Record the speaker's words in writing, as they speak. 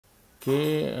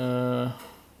Okay,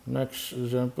 next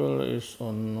example is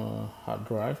on hard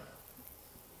drive,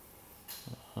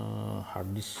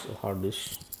 hard disk.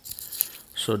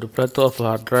 So the plateau of a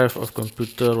hard drive of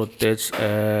computer rotates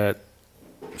at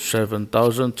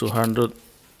 7,200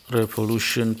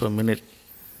 revolution per minute,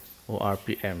 or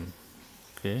RPM.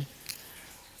 Okay.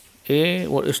 A,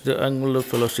 what is the angular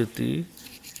velocity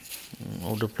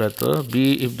of the plateau?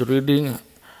 B, if the reading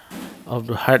of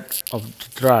the height of the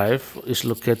drive is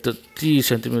located 3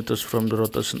 centimeters from the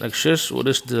rotation axis, what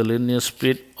is the linear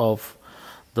speed of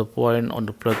the point on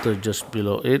the plateau just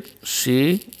below it?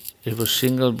 C, if a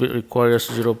single bit requires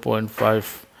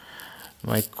 0.5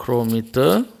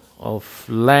 micrometer of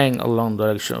length along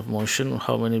direction of motion,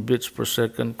 how many bits per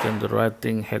second can the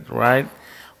writing head write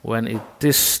when it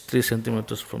is 3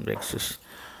 centimeters from the axis?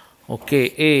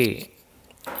 Okay, A.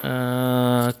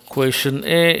 Question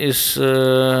A is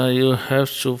you have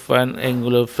to find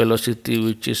angular velocity,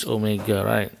 which is omega,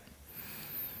 right?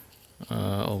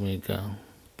 Omega.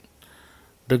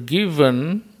 The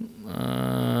given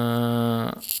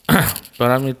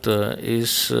parameter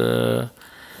is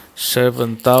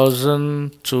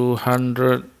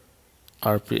 7,200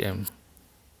 RPM,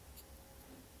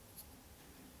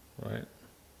 right?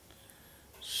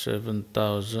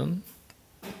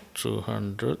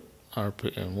 7,200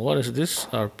 RPM. What is this?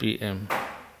 RPM.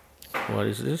 What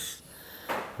is this?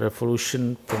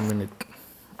 Revolution per minute.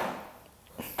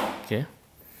 Okay.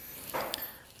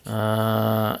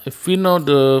 If we know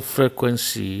the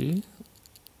frequency,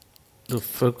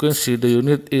 the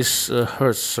unit is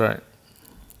hertz, right?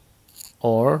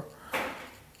 Or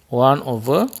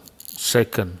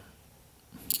 1/second,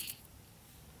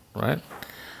 right?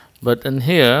 But in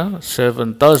here,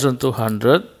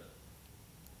 7,200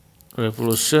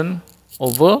 revolution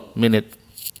over minute.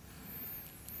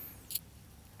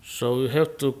 So we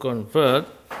have to convert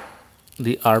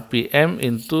the RPM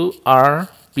into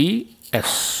RPS,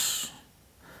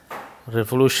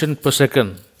 revolution per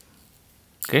second.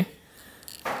 Okay.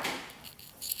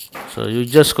 So you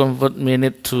just convert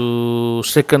minute to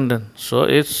second then. So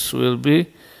it will be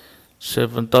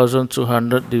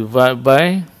 7,200 divided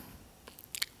by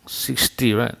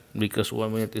 60, right? Because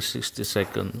 1 minute is 60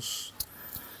 seconds.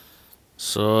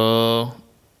 So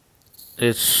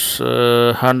it's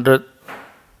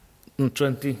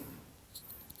 120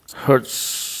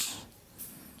 hertz.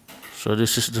 So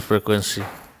this is the frequency,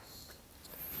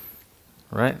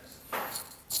 right?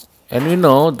 And we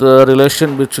know the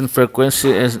relation between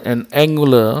frequency and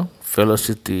angular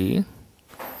velocity.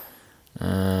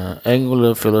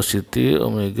 Angular velocity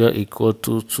omega equal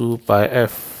to 2 pi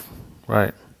f,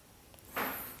 right?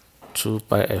 2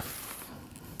 pi f.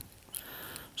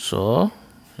 So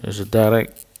it's a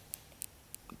direct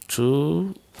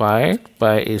 2 pi.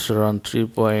 Pi is around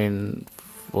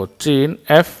 3.14.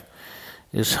 F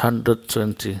is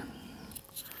 120.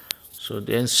 So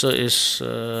the answer is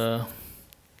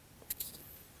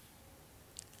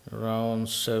around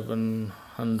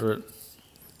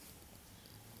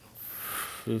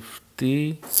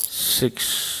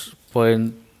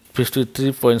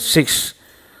 753.6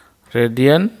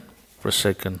 radian per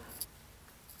second.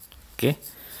 Okay,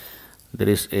 that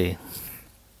is A.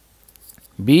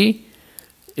 B,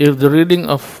 if the reading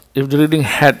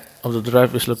head of the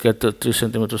drive is located 3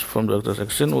 centimeters from the rotation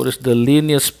section, what is the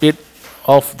linear speed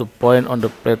of the point on the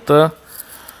plateau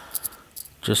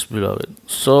just below it?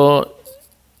 So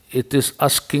it is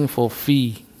asking for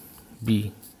phi.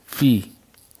 B, phi.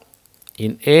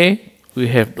 In A, we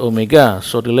have omega.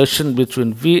 So relation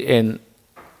between V and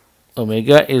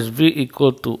omega is V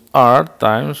equal to R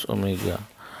times omega.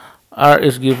 R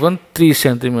is given 3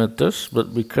 centimeters,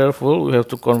 but be careful, we have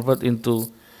to convert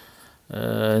into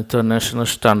international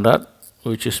standard,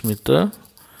 which is meter.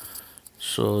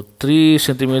 So 3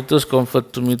 centimeters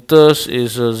convert to meters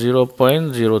is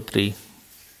 0.03.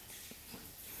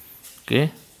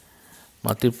 Okay,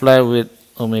 multiply with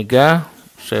omega,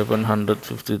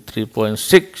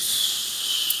 753.6.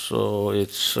 So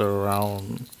it's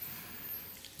around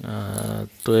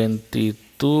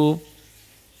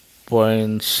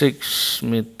 22.6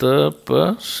 meter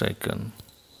per second.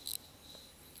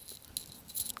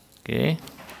 Okay.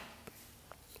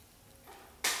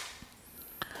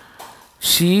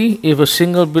 C, if a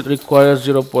single bit requires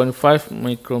 0.5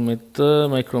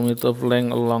 micrometer of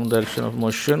length along direction of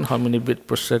motion, how many bits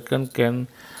per second can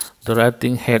the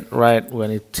writing head write when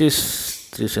it is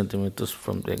 3 centimeters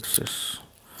from the axis?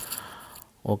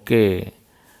 Okay,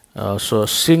 so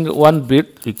one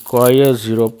bit requires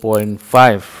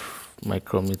 0.5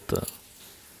 micrometer.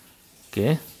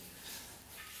 Okay,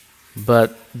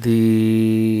 but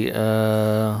the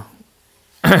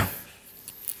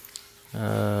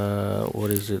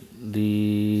what is it?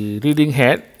 The reading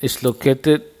head is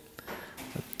located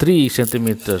 3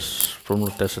 centimeters from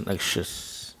rotation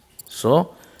axis.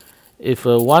 So if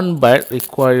a 1 byte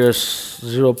requires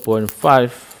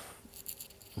 0.5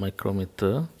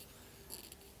 micrometer,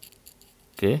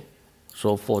 okay,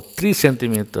 so for 3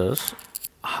 centimeters,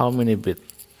 how many bits?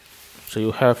 So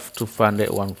you have to find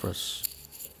that one first.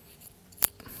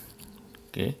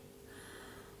 Okay,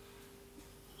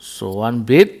 so 1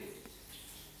 bit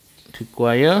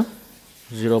require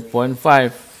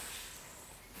 0.5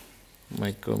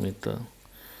 micrometer.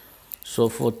 So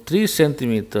for 3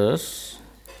 centimeters,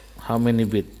 how many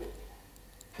bit?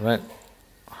 Right?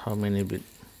 How many bit?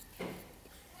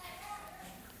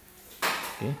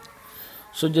 Okay.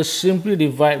 So just simply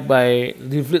divide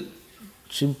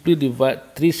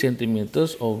 3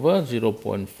 centimeters over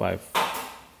 0.5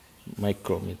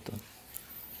 micrometer.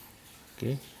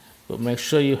 Okay. But make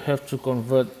sure you have to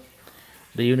convert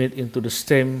the unit into the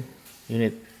same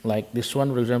unit. Like this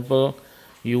one, for example,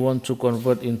 you want to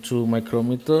convert into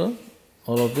micrometer,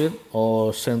 all of it,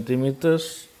 or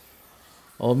centimeters,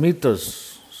 or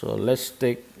meters. So let's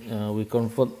take, we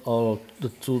convert all of the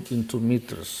two into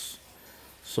meters.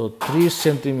 So 3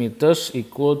 centimeters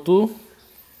equal to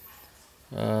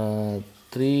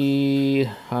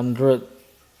 300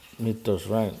 meters,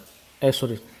 right?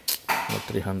 Sorry, not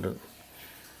 300.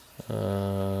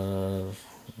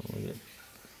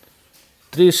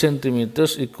 3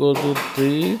 centimeters equal to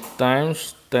 3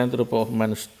 times 10 to the power of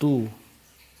minus 2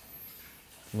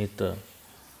 meter.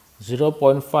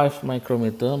 0.5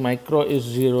 micrometer. Micro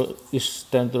is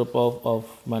 10 to the power of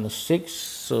minus 6.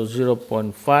 So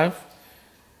 0.5.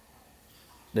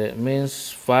 That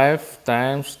means 5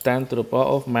 times 10 to the power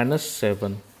of minus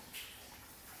 7.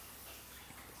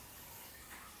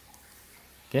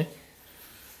 Okay.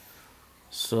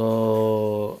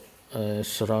 So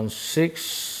it's around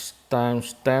 6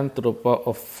 times 10 to the power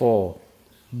of 4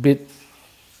 bit.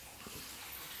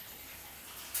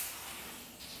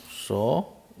 So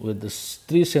with the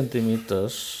 3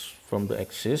 centimeters from the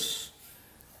axis,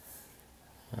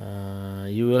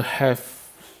 you will have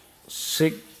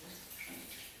 6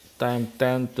 times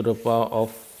 10 to the power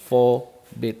of 4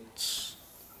 bits.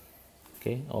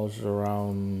 Okay, also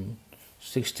around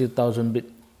 60,000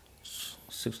 bits.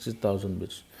 60,000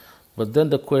 bits. But then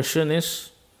the question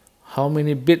is, how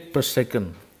many bits per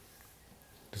second?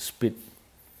 The speed.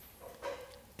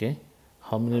 Okay,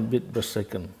 how many bits per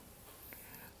second?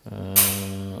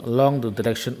 Along the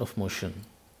direction of motion.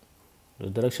 The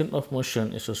direction of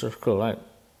motion is a circle, right?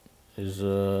 Is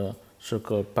a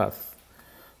circle path.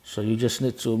 So you just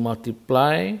need to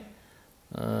multiply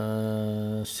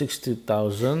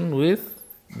 60,000 with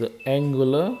the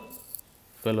angular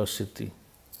velocity.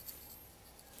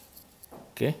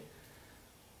 Okay.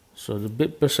 So the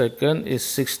bit per second is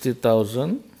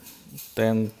 60,000,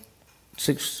 then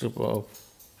 6 to the power of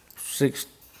 6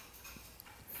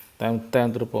 times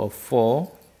 10 to the power of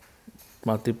 4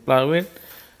 multiplied with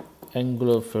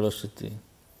angular velocity.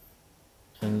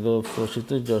 Angular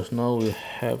velocity, just now we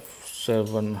have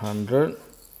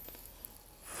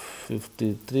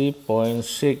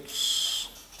 753.6.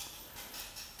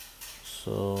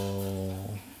 So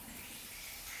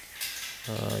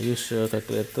use your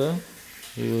calculator,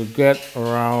 you will get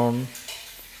around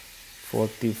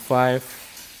 45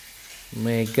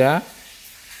 megabit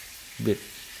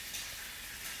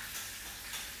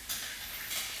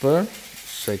per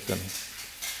second.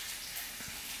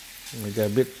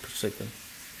 Megabit per second.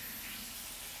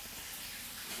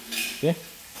 Okay,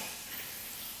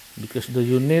 because the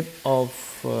unit of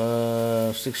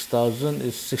 60,000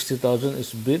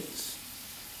 is bits.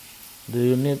 The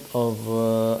unit of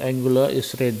angular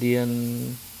is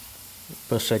radian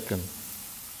per second.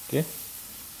 Okay,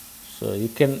 so you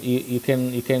can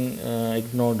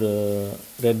ignore the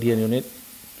radian unit.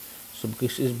 So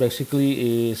because it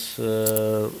basically is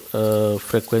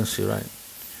frequency, right?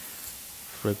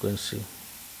 Frequency.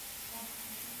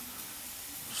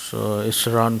 So it's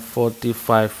around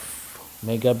 45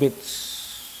 megabits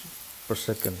per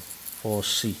second for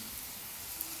C.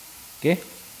 Okay.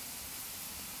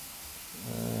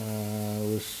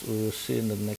 We'll see in the next.